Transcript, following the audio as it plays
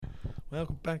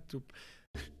Welcome back to...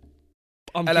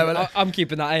 I'm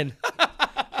keeping that in.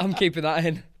 I'm keeping that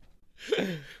in.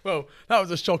 Well, that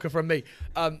was a shocker from me.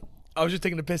 I was just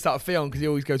taking the piss out of Theon because he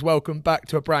always goes, welcome back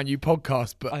to a brand new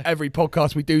podcast. But every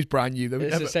podcast we do is brand new.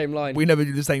 It's the same line. We never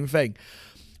do the same thing.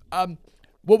 What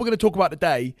we're going to talk about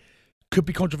today could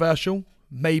be controversial.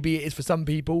 Maybe it is for some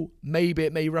people. Maybe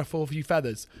it may ruffle a few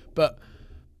feathers. But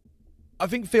I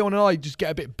think Theon and I just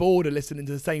get a bit bored of listening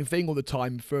to the same thing all the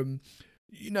time from,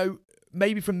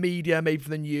 maybe from media, maybe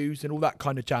from the news and all that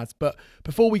kind of jazz. But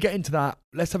before we get into that,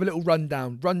 let's have a little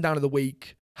rundown of the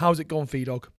week. How's it gone for you,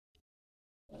 dog?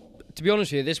 To be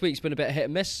honest with you, this week's been a bit hit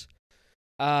and miss.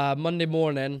 Monday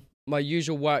morning, my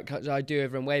usual work I do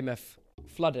over in Weymouth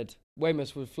flooded.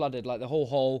 Weymouth was flooded, like the whole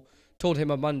hall. Told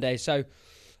him on Monday, so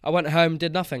I went home,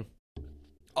 did nothing.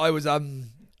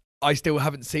 I still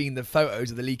haven't seen the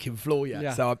photos of the leaking floor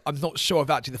yet, so I'm not sure if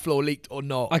actually the floor leaked or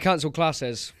not. I cancelled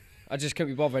classes. I just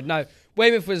couldn't be bothered. No,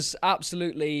 Weymouth was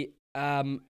absolutely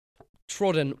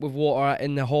trodden with water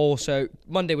in the hall, so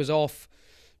Monday was off.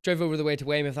 Drove over the way to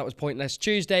Weymouth, that was pointless.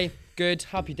 Tuesday, good,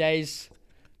 happy days.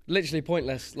 Literally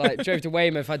pointless. Like, drove to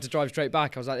Weymouth, had to drive straight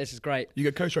back. I was like, this is great. You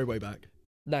got Coast Road way back?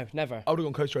 No, never. I would have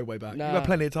gone Coast Road way back. Nah, you had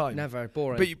plenty of time. Never,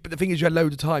 boring. But the thing is, you had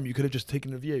loads of time. You could have just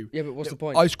taken a view. Yeah, but what's the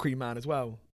point? Ice cream man as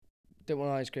well. Don't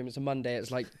want ice cream. It's a Monday. It's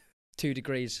like 2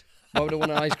 degrees. Why would I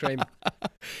want an ice cream?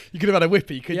 You could have had a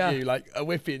whippy, couldn't you? Like a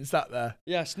whippy and sat there.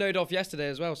 Yeah, snowed off yesterday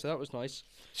as well, so that was nice.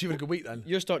 So you had a good week then?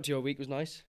 Your start to your week was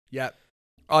nice. Yeah.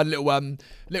 I had a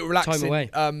little relaxing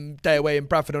day away in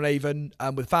Bradford on Avon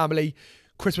with family.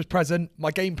 Christmas present.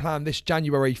 My game plan this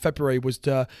February was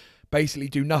to basically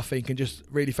do nothing and just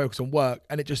really focus on work.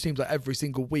 And it just seems like every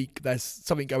single week there's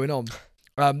something going on.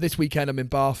 This weekend I'm in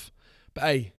Bath. But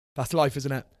hey, that's life,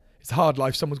 isn't it? It's a hard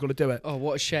life. Someone's got to do it. Oh,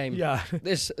 what a shame. Yeah.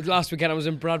 This last weekend I was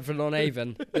in Bradford on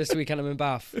Avon. This weekend I'm in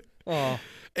Bath. Oh.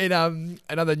 In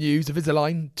other news,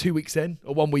 Invisalign 2 weeks in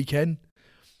or 1 week in.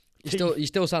 You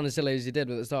still sound as silly as you did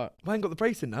at the start. I ain't got the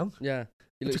brace in now. Yeah.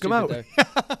 You look took them out.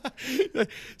 Though.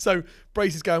 So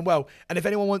brace is going well. And if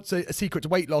anyone wants a secret to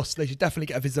weight loss, they should definitely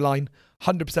get a Invisalign.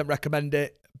 100% recommend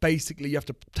it. Basically, you have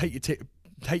to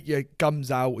take your gums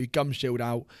out, or your gum shield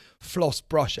out, floss,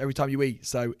 brush every time you eat.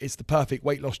 So it's the perfect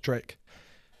weight loss trick.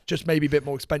 Just maybe a bit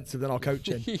more expensive than our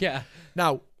coaching. Yeah.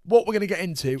 Now, what we're going to get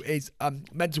into is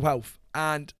mental health.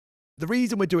 And the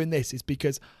reason we're doing this is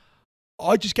because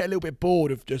I just get a little bit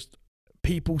bored of just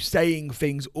people saying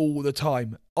things all the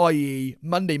time, i.e.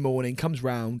 Monday morning comes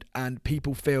round and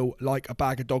people feel like a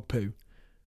bag of dog poo.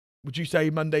 Would you say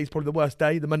Monday's probably the worst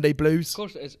day, the Monday blues? Of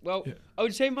course it is. Well, yeah. I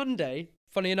would say Monday,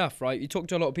 funny enough, right? You talk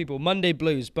to a lot of people, Monday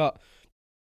blues, but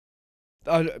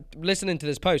listening to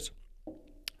this post,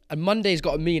 and Monday's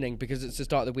got a meaning because it's the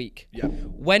start of the week. Yeah.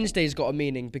 Wednesday's got a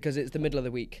meaning because it's the middle of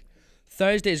the week.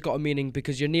 Thursday's got a meaning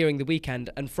because you're nearing the weekend,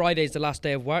 and Friday's the last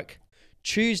day of work.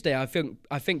 Tuesday, I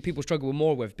think people struggle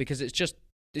more with because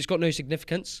it's got no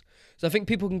significance. So I think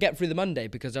people can get through the Monday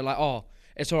because they're like, oh,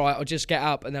 it's all right, I'll just get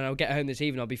up and then I'll get home this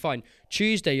evening, I'll be fine.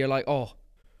 Tuesday, you're like, oh,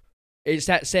 it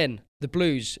sets in. The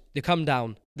blues, the come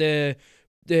down, the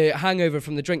hangover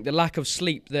from the drink, the lack of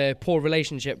sleep, the poor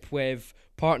relationship with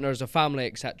partners or family,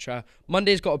 etc.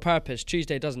 Monday's got a purpose,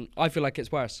 Tuesday doesn't. I feel like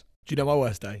it's worse. Do you know my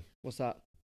worst day? What's that?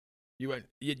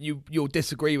 You'll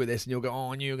disagree with this and you'll go,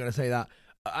 oh, I knew you were going to say that.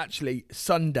 Actually,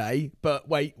 Sunday, but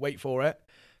wait for it.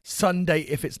 Sunday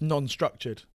if it's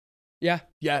non-structured. Yeah.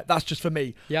 Yeah, that's just for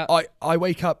me. Yeah. I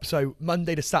wake up, so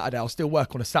Monday to Saturday, I'll still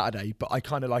work on a Saturday, but I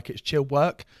kind of like it's chill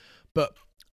work. But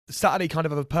Saturday kind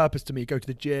of have a purpose to me. Go to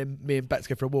the gym, me and Bex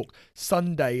go for a walk.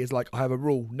 Sunday is like I have a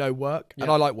rule, no work, and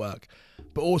I like work.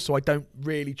 But also I don't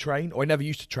really train, or I never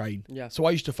used to train. Yeah. So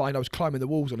I used to find I was climbing the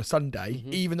walls on a Sunday,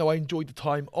 even though I enjoyed the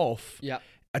time off. Yeah.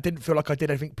 I didn't feel like I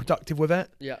did anything productive with it.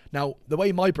 Yeah. Now, the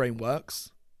way my brain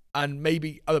works, and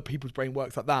maybe other people's brain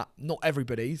works like that, not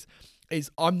everybody's, is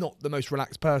I'm not the most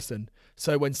relaxed person.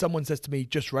 So when someone says to me,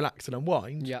 just relax and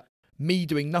unwind, me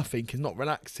doing nothing is not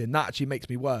relaxing. That actually makes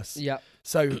me worse. Yeah.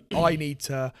 So I need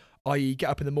to, i.e. get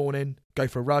up in the morning, go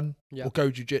for a run, or go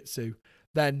jiu-jitsu,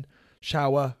 then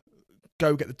shower,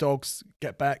 go get the dogs,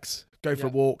 get Bex, go for a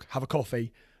walk, have a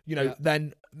coffee,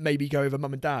 then maybe go over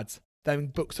mum and dad's. Then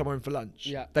book somewhere in for lunch.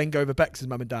 Yeah. Then go over Bex's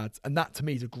mum and dad's. And that to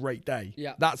me is a great day.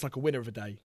 Yeah. That's like a winner of a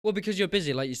day. Well, because you're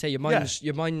busy, like you say, your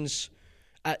mind's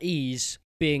at ease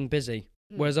being busy.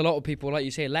 Whereas a lot of people, like you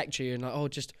say, lecture you and like, oh,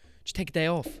 just take a day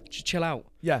off. Just chill out.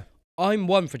 Yeah. I'm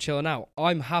one for chilling out.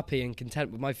 I'm happy and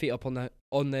content with my feet up on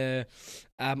the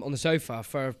sofa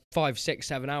for 5, 6,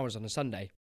 7 hours on a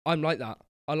Sunday. I'm like that.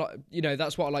 I like,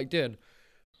 that's what I like doing.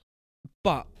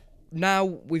 But now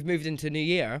we've moved into a new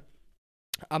year.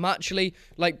 I'm actually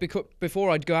like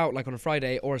before I'd go out like on a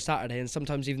Friday or a Saturday, and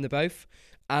sometimes even the both,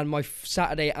 and my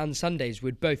Saturday and Sundays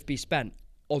would both be spent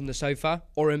on the sofa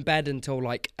or in bed until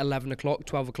like 11 o'clock,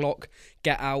 12 o'clock,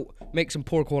 get out, make some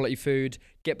poor quality food,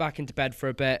 get back into bed for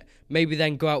a bit, maybe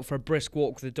then go out for a brisk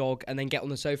walk with the dog and then get on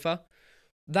the sofa.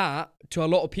 That, to a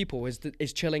lot of people,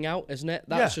 is chilling out, isn't it?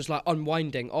 That's just like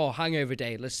unwinding. Oh, hangover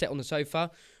day, let's sit on the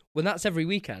sofa. When that's every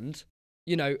weekend,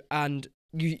 you know, and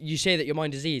you say that your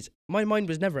mind is ease. My mind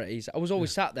was never at ease. I was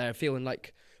always sat there feeling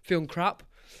crap.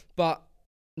 But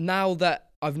now that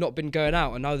I've not been going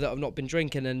out and now that I've not been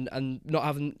drinking and not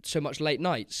having so much late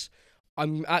nights,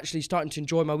 I'm actually starting to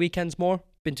enjoy my weekends more.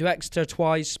 Been to Exeter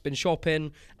twice, been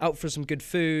shopping, out for some good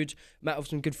food, met with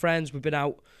some good friends. We've been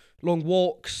out long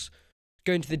walks,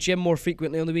 going to the gym more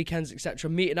frequently on the weekends, etc.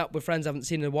 Meeting up with friends I haven't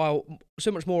seen in a while.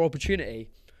 So much more opportunity.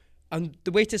 And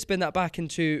the way to spin that back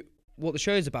into what the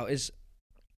show is about is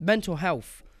mental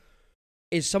health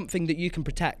is something that you can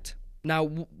protect. Now,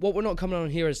 what we're not coming on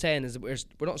here as saying is that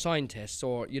we're not scientists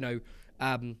or, you know,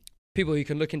 people who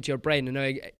can look into your brain and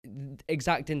know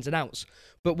exact ins and outs.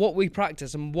 But what we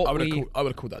practice and what I would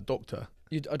have called that a doctor.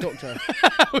 A doctor?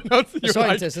 No, a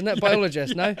scientist, isn't it?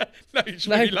 Biologist, no? No, you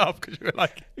should really laugh because you were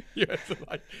like,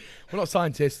 we're not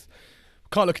scientists.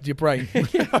 Can't look into your brain.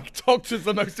 Like, doctor's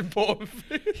the most important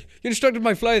thing. You instructed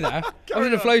my flow there. I was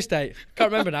in a flow state.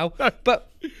 Can't remember now.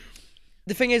 But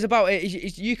the thing is about it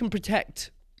is you can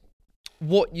protect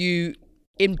what you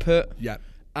input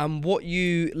and what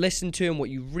you listen to and what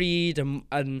you read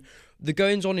and the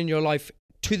goings on in your life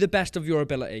to the best of your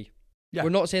ability. Yeah. We're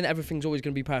not saying that everything's always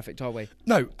going to be perfect, are we?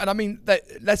 No, and I mean,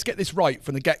 let's get this right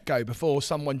from the get-go before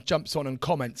someone jumps on and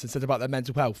comments and says about their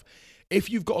mental health. If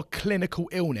you've got a clinical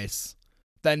illness,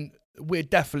 then we're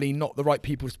definitely not the right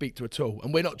people to speak to at all.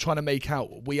 And we're not trying to make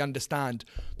out we understand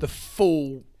the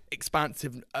full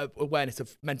expansive awareness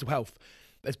of mental health.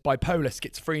 There's bipolar,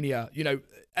 schizophrenia, you know,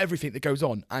 everything that goes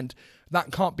on. And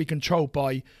that can't be controlled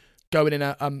by going in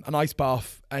an ice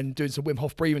bath and doing some Wim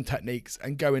Hof breathing techniques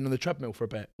and going on the treadmill for a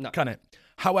bit, can it?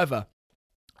 However,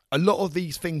 a lot of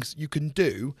these things you can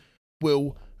do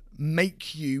will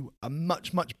make you a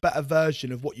much, much better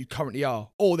version of what you currently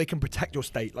are, or they can protect your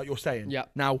state, like you're saying. Yeah.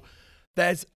 Now,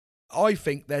 I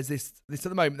think there's this at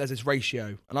the moment, there's this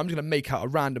ratio, and I'm just going to make out a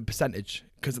random percentage,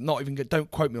 because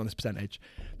don't quote me on this percentage.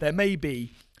 There may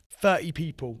be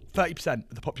 30%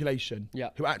 of the population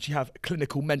who actually have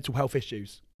clinical mental health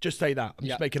issues. Just say that. I'm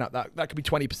just making up that. That could be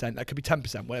 20%, that could be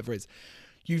 10%, whatever it is.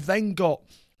 You've then got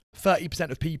 30%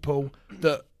 of people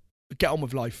that get on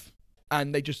with life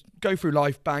and they just go through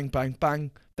life, bang, bang,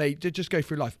 bang. They just go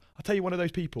through life. I'll tell you one of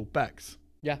those people, Bex.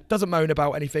 Yeah. Doesn't moan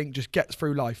about anything, just gets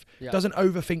through life. Yeah. Doesn't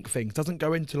overthink things, doesn't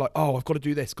go into like, oh, I've got to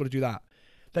do this, got to do that.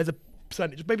 There's a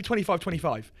percentage, maybe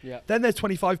 25. Yeah. Then there's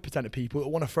 25% of people that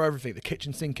want to throw everything, the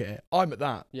kitchen sink at it. I'm at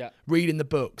that. Yeah. Reading the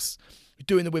books. You're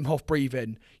doing the Wim Hof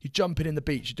breathing, you're jumping in the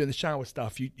beach, you're doing the shower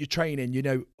stuff, you're training, you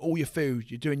know, all your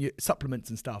food, you're doing your supplements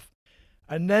and stuff.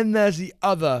 And then there's the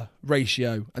other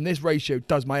ratio, and this ratio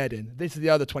does my head in. This is the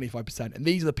other 25%, and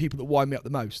these are the people that wind me up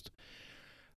the most.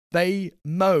 They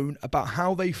moan about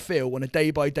how they feel on a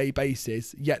day-by-day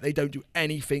basis, yet they don't do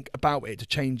anything about it to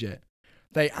change it.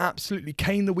 They absolutely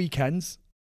cane the weekends,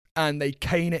 and they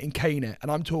cane it.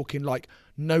 And I'm talking like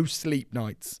no sleep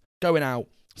nights, going out,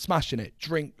 smashing it,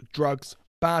 drink, drugs,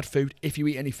 bad food, if you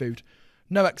eat any food,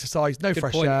 no exercise, no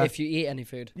fresh air. If you eat any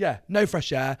food. Yeah, no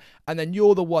fresh air. And then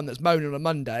you're the one that's moaning on a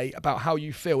Monday about how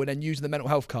you feel and then using the mental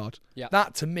health card. Yeah.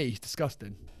 That to me is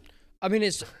disgusting. I mean,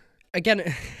 it's, again...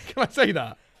 Can I say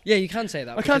that? Yeah, you can say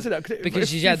that. I can say that. Because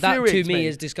that to me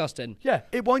is disgusting. Yeah,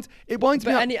 it winds me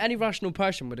up. Any rational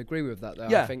person would agree with that, though.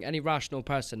 Yeah. I think any rational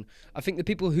person. I think the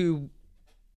people who...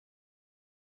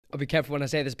 I'll be careful when I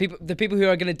say this. The people who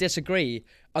are going to disagree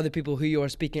are the people who you are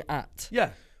speaking at.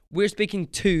 Yeah. We're speaking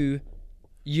to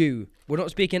you. We're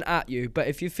not speaking at you. But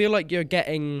if you feel like you're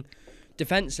getting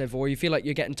defensive or you feel like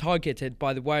you're getting targeted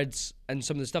by the words and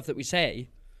some of the stuff that we say,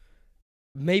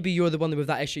 maybe you're the one with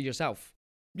that issue yourself.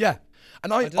 Yeah.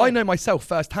 And I know myself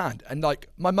firsthand. And like,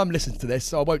 my mum listens to this,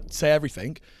 so I won't say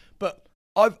everything. But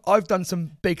I've done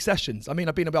some big sessions. I mean,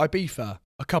 I've been to Ibiza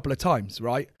a couple of times,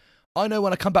 right? I know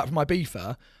when I come back from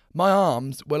Ibiza, my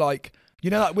arms were like, you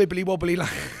know, that wibbly wobbly, like,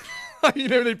 you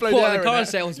know, when they play the car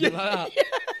salesman like that.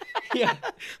 Yeah.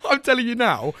 I'm telling you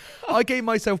now, I gave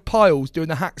myself piles doing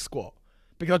the hack squat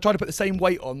because I tried to put the same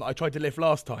weight on that I tried to lift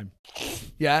last time.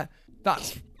 Yeah,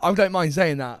 I don't mind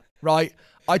saying that, right?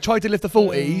 I tried to lift the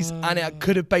 40s and I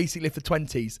could have basically lifted the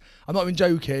 20s. I'm not even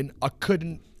joking. I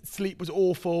couldn't. Sleep was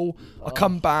awful. I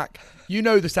come back. You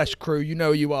know the sesh crew. You know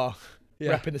who you are.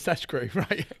 Yeah. repping the sesh crew,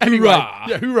 right? Anyway, Hoorah.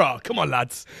 yeah, hoorah! Come on,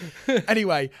 lads.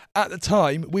 Anyway, at the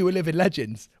time, we were living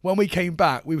legends. When we came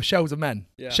back, we were shells of men,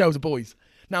 shells of boys.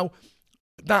 Now,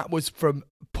 that was from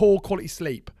poor quality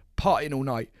sleep, partying all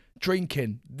night,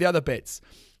 drinking, the other bits,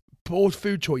 poor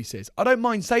food choices. I don't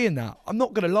mind saying that. I'm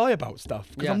not going to lie about stuff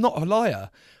because I'm not a liar.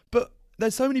 But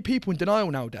there's so many people in denial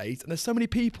nowadays, and there's so many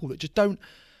people that just don't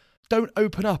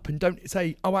open up and don't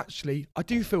say, oh, actually, I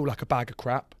do feel like a bag of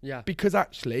crap. Yeah. Because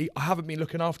actually, I haven't been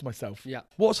looking after myself. Yeah.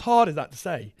 What's hard is that to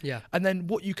say? Yeah. And then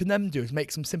what you can then do is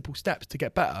make some simple steps to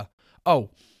get better. Oh,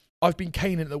 I've been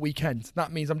caning at the weekends.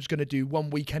 That means I'm just going to do one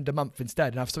weekend a month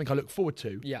instead and have something I look forward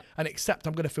to. Yeah. And accept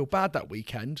I'm going to feel bad that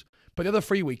weekend. But the other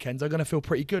 3 weekends are going to feel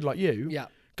pretty good like you. Yeah.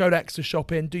 Go to extra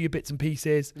shopping, do your bits and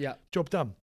pieces. Yeah. Job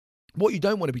done. What you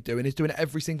don't want to be doing is doing it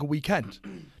every single weekend.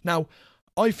 Now,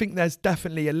 I think there's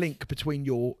definitely a link between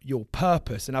your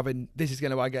purpose and having this is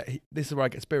where I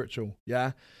get spiritual.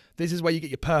 Yeah. This is where you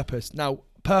get your purpose. Now,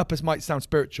 purpose might sound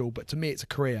spiritual, but to me it's a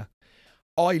career.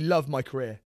 I love my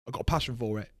career. I've got a passion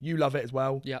for it. You love it as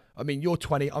well. Yeah. I mean, you're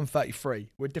 20, I'm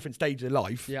 33. We're at different stages of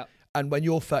life. Yeah. And when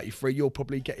you're 33, you'll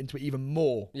probably get into it even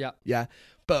more. Yeah. Yeah.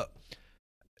 But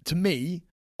to me,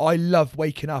 I love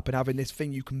waking up and having this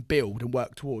thing you can build and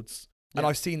work towards. And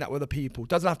I've seen that with other people.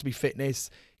 Doesn't have to be fitness,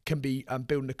 can be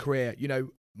building a career. You know,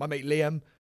 my mate Liam,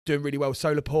 doing really well with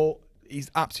solar port.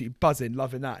 He's absolutely buzzing,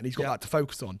 loving that. And he's got that to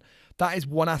focus on. That is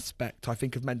one aspect, I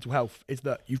think, of mental health, is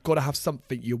that you've got to have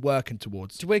something you're working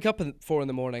towards. To wake up at 4 a.m,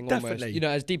 Definitely. almost, you know,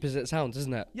 as deep as it sounds,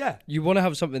 isn't it? Yeah. You want to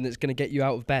have something that's going to get you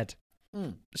out of bed.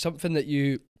 Something that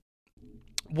you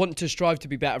want to strive to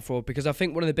be better for, because I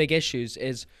think one of the big issues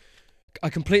is, I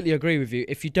completely agree with you,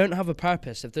 if you don't have a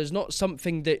purpose, if there's not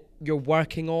something that you're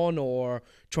working on or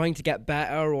trying to get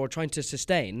better or trying to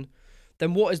sustain,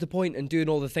 then what is the point in doing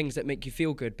all the things that make you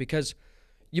feel good? Because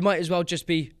you might as well just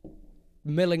be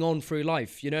milling on through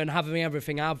life, you know, and having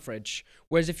everything average.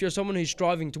 Whereas if you're someone who's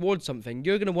striving towards something,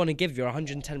 you're going to want to give your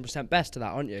 110% best to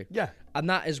that, aren't you? Yeah. And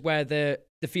that is where the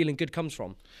feeling good comes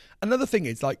from. Another thing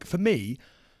is, like, for me,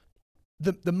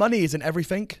 the money isn't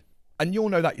everything. And you'll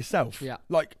know that yourself. Yeah.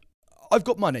 Like, I've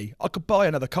got money. I could buy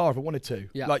another car if I wanted to.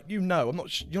 Yeah. Like, you know,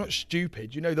 you're not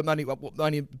stupid. You know the money, what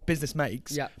money business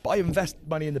makes. Yeah. But I invest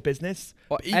money in the business.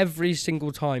 Every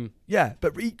single time. Yeah.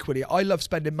 But equally, I love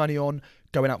spending money on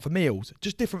going out for meals.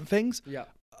 Just different things. Yeah.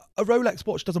 A Rolex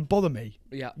watch doesn't bother me.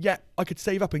 Yeah. Yet I could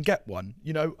save up and get one.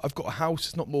 You know, I've got a house.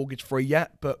 It's not mortgage free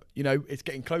yet, but, you know, it's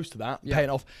getting close to that, paying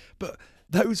off. But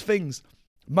those things,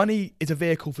 money is a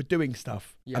vehicle for doing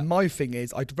stuff. Yeah. And my thing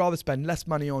is, I'd rather spend less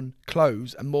money on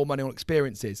clothes and more money on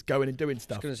experiences, going and doing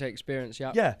stuff. I was going to say experience,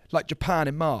 yeah. Yeah, like Japan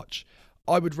in March.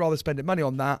 I would rather spend money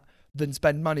on that than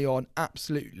spend money on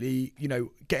absolutely, you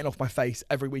know, getting off my face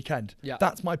every weekend. Yeah.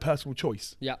 That's my personal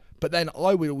choice. Yeah. But then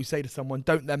I would always say to someone,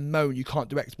 don't then moan you can't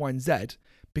do X, Y, and Z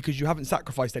because you haven't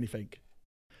sacrificed anything.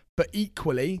 But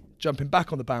equally, jumping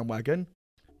back on the bandwagon,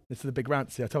 this is the big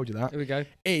rant, see, I told you that. Here we go.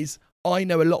 Is I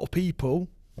know a lot of people,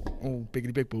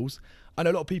 biggity big balls, I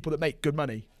know a lot of people that make good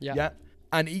money. Yeah. Yeah.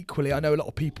 And equally, I know a lot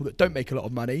of people that don't make a lot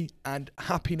of money, and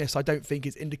happiness, I don't think,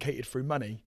 is indicated through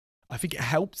money. I think it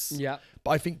helps. Yeah.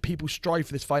 But I think people strive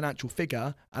for this financial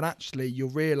figure, and actually you'll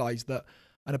realise that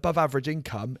an above average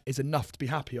income is enough to be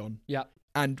happy on. Yeah.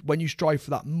 And when you strive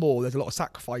for that more, there's a lot of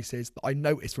sacrifices that I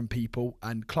notice from people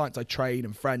and clients I train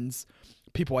and friends,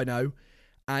 people I know,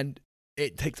 and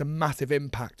it takes a massive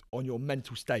impact on your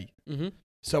mental state. Mm-hmm.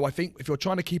 So I think if you're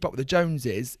trying to keep up with the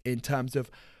Joneses in terms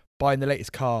of buying the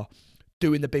latest car,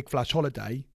 doing the big flash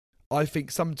holiday, I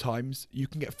think sometimes you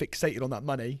can get fixated on that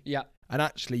money. Yeah. And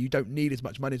actually you don't need as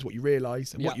much money as what you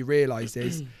realise. And what you realise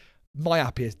is my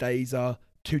happiest days are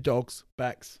 2 dogs,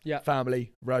 Bex,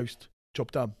 family, roast,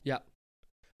 job done. Yeah.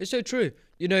 It's so true.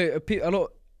 You know, a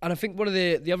lot, and I think one of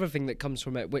the other thing that comes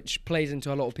from it, which plays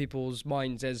into a lot of people's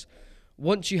minds, is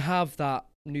once you have that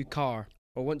new car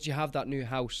or once you have that new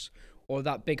house or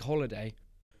that big holiday,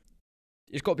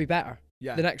 it's got to be better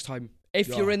the next time. If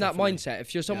you're in that mindset,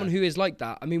 if you're someone who is like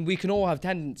that, I mean, we can all have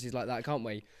tendencies like that, can't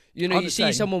we? You know, you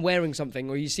see someone wearing something,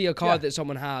 or you see a car that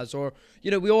someone has, or,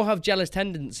 you know, we all have jealous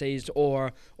tendencies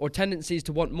or tendencies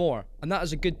to want more. And that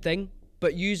is a good thing,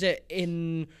 but use it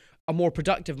in a more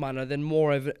productive manner than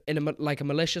more of in a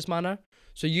malicious manner.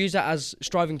 So use that as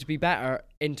striving to be better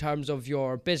in terms of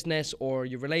your business or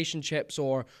your relationships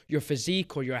or your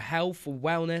physique or your health or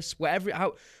wellness,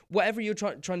 whatever you're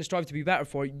trying to strive to be better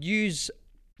for. Use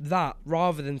that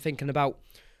rather than thinking about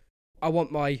I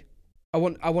want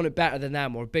it better than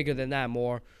them or bigger than them,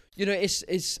 or, you know,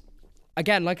 it's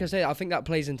again, like I say, I think that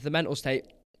plays into the mental state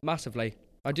massively.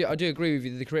 I do agree with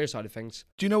you, the career side of things.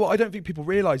 Do you know what I don't think people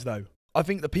realise though? I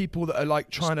think the people that are like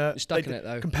trying to stuck in it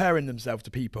though, comparing themselves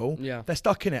to people, yeah, they're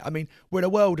stuck in it. I mean, we're in a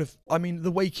world of,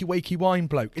 the wakey wine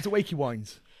bloke. It's a wakey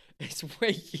wines. it's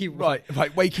wakey, Right,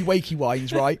 wakey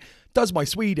wines, right? Does my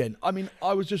Sweden. I mean,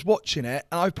 I was just watching it,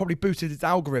 and I've probably boosted its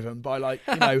algorithm by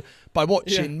by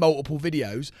watching multiple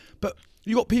videos. But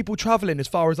you got people travelling as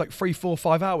far as like 3, 4,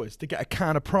 5 hours to get a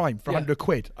can of Prime for 100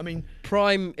 quid. I mean,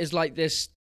 Prime is like this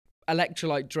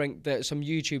electrolyte drink that some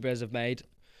YouTubers have made.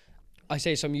 I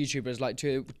say some YouTubers, like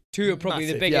two are probably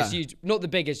Massive, the biggest, not the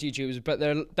biggest YouTubers, but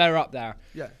they're up there.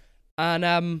 Yeah.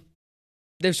 And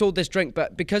they've sold this drink,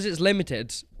 but because it's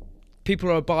limited, people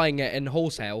are buying it in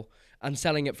wholesale and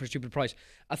selling it for a stupid price.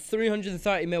 A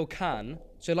 330ml can,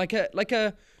 so like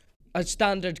a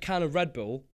standard can of Red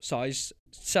Bull size,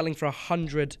 selling for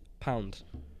 £100.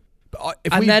 But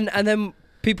and then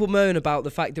people moan about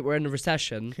the fact that we're in a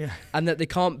recession and that they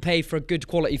can't pay for good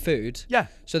quality food. Yeah.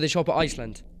 So they shop at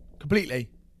Iceland. Completely.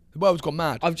 The world's gone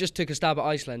mad. I've just took a stab at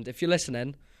Iceland. If you're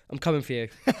listening, I'm coming for you.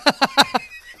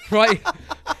 Right?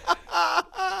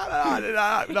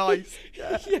 Nice.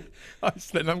 Yeah.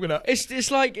 Iceland, I'm gonna.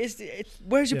 It's like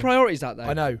where's your priorities at though?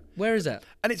 I know. Where is it?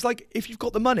 And it's like, if you've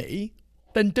got the money,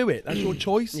 then do it. That's your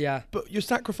choice. Yeah. But you're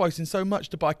sacrificing so much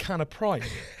to buy a can of Prime.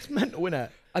 It's mental, isn't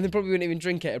it? And they probably wouldn't even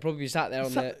drink it. It'd probably be sat there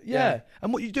on the... Yeah.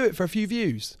 And what you do it for a few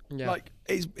views. Yeah. Like,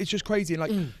 it's just crazy. And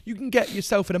like, you can get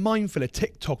yourself in a minefield of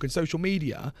TikTok and social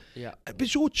media. Yeah. But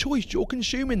it's your choice. You're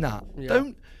consuming that.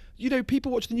 Yeah. Don't...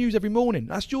 people watch the news every morning.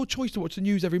 That's your choice to watch the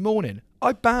news every morning.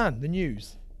 I ban the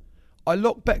news. I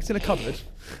lock Bex in a cupboard.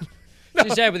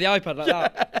 She's there with the iPad like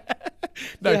that.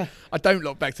 No, I don't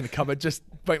lock Bex in a cupboard. Just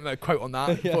wait a quote on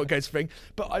that before it goes thing.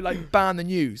 But I like ban the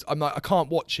news. I'm like, I can't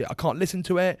watch it. I can't listen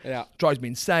to it. Yeah. Drives me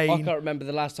insane. I can't remember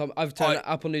the last time I've turned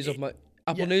Apple News off my...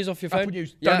 News off your phone? Apple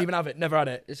News. Don't even have it. Never had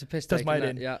it. It's a piss Does take, my isn't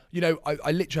head it? in. Yeah. You know,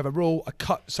 I literally have a rule. I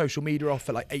cut social media off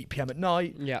at like 8 p.m. at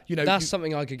night. Yeah. You know, that's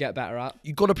something I could get better at.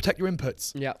 You got to protect your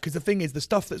inputs. Yeah. Because the thing is, the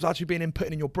stuff that's actually being input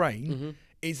in your brain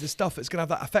is the stuff that's going to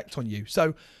have that effect on you.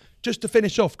 So just to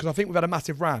finish off, because I think we've had a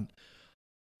massive rant.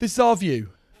 This is our view.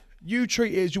 You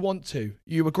treat it as you want to.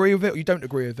 You agree with it or you don't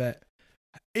agree with it.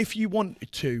 If you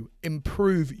want to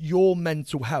improve your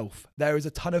mental health, there is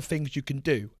a ton of things you can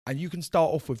do. And you can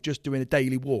start off with just doing a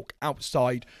daily walk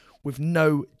outside with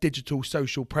no digital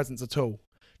social presence at all.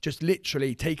 Just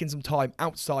literally taking some time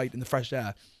outside in the fresh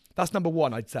air. That's number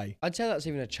one, I'd say. I'd say that's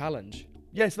even a challenge.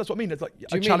 Yes, that's what I mean. It's like Do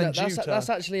I you mean challenge that, you to... That's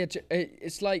actually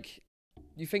it's like...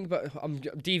 You think about, I'm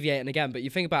deviating again, but you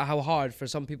think about how hard for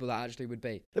some people that actually would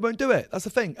be. They won't do it. That's the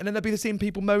thing. And then there'll be the same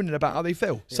people moaning about how they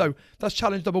feel. Yeah. So that's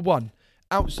challenge number one.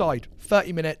 Outside,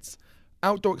 30 minutes,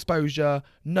 outdoor exposure,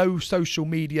 no social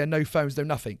media, no phones, no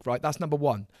nothing, right? That's number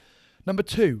one. Number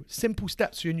two, simple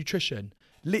steps for your nutrition.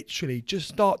 Literally, just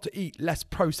start to eat less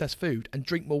processed food and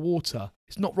drink more water.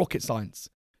 It's not rocket science.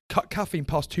 Cut caffeine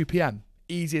past 2 p.m.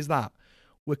 Easy as that.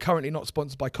 We're currently not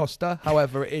sponsored by Costa.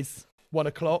 However, it is 1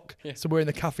 o'clock, so we're in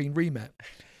the caffeine remit.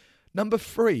 Number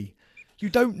three, you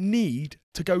don't need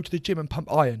to go to the gym and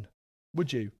pump iron,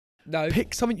 would you? No.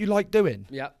 Pick something you like doing.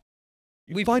 Yeah.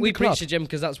 We preach the gym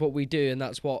because that's what we do and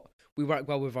that's what we work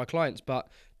well with our clients, but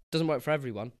it doesn't work for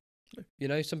everyone. You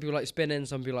know, some people like spinning,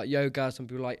 some people like yoga, some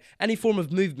people like any form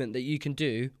of movement that you can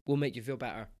do will make you feel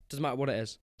better. Doesn't matter what it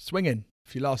is. Swinging,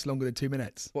 if you last longer than 2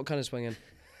 minutes. What kind of swinging?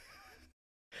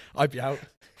 I'd be out.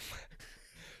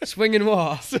 Swinging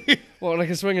what? What, like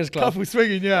a swingers club? Couple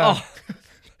swinging, yeah. Oh.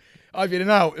 I'd be in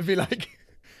and out. It'd be like,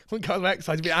 wouldn't call it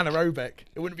exercise, it'd be anaerobic.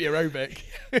 It wouldn't be aerobic.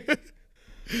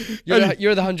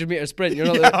 You're the 100-meter sprint. You're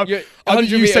not the. I'm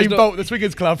the Usain Bolt at the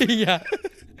swingers club. Yeah.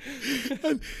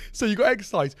 So you got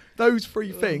exercise. Those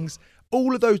three things,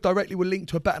 all of those directly will link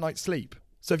to a better night's sleep.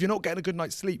 So if you're not getting a good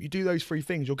night's sleep, you do those three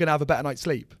things, you're going to have a better night's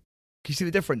sleep. Can you see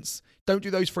the difference? Don't do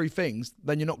those three things,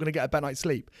 then you're not going to get a better night's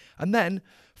sleep. And then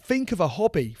think of a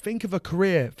hobby, think of a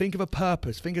career, think of a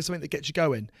purpose, think of something that gets you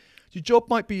going. Your job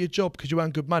might be your job because you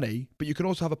earn good money, but you can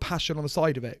also have a passion on the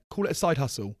side of it. Call it a side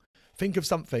hustle. Think of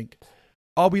something.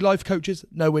 Are we life coaches?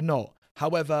 No, we're not.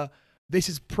 However, this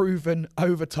is proven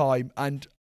over time, and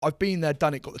I've been there,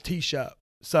 done it, got the t-shirt.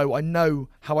 So I know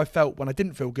how I felt when I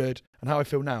didn't feel good and how I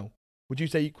feel now. Would you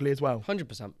say equally as well?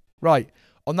 100%. Right.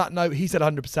 On that note, he said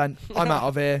 100%. I'm out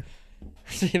of here.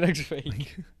 See you next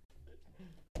week.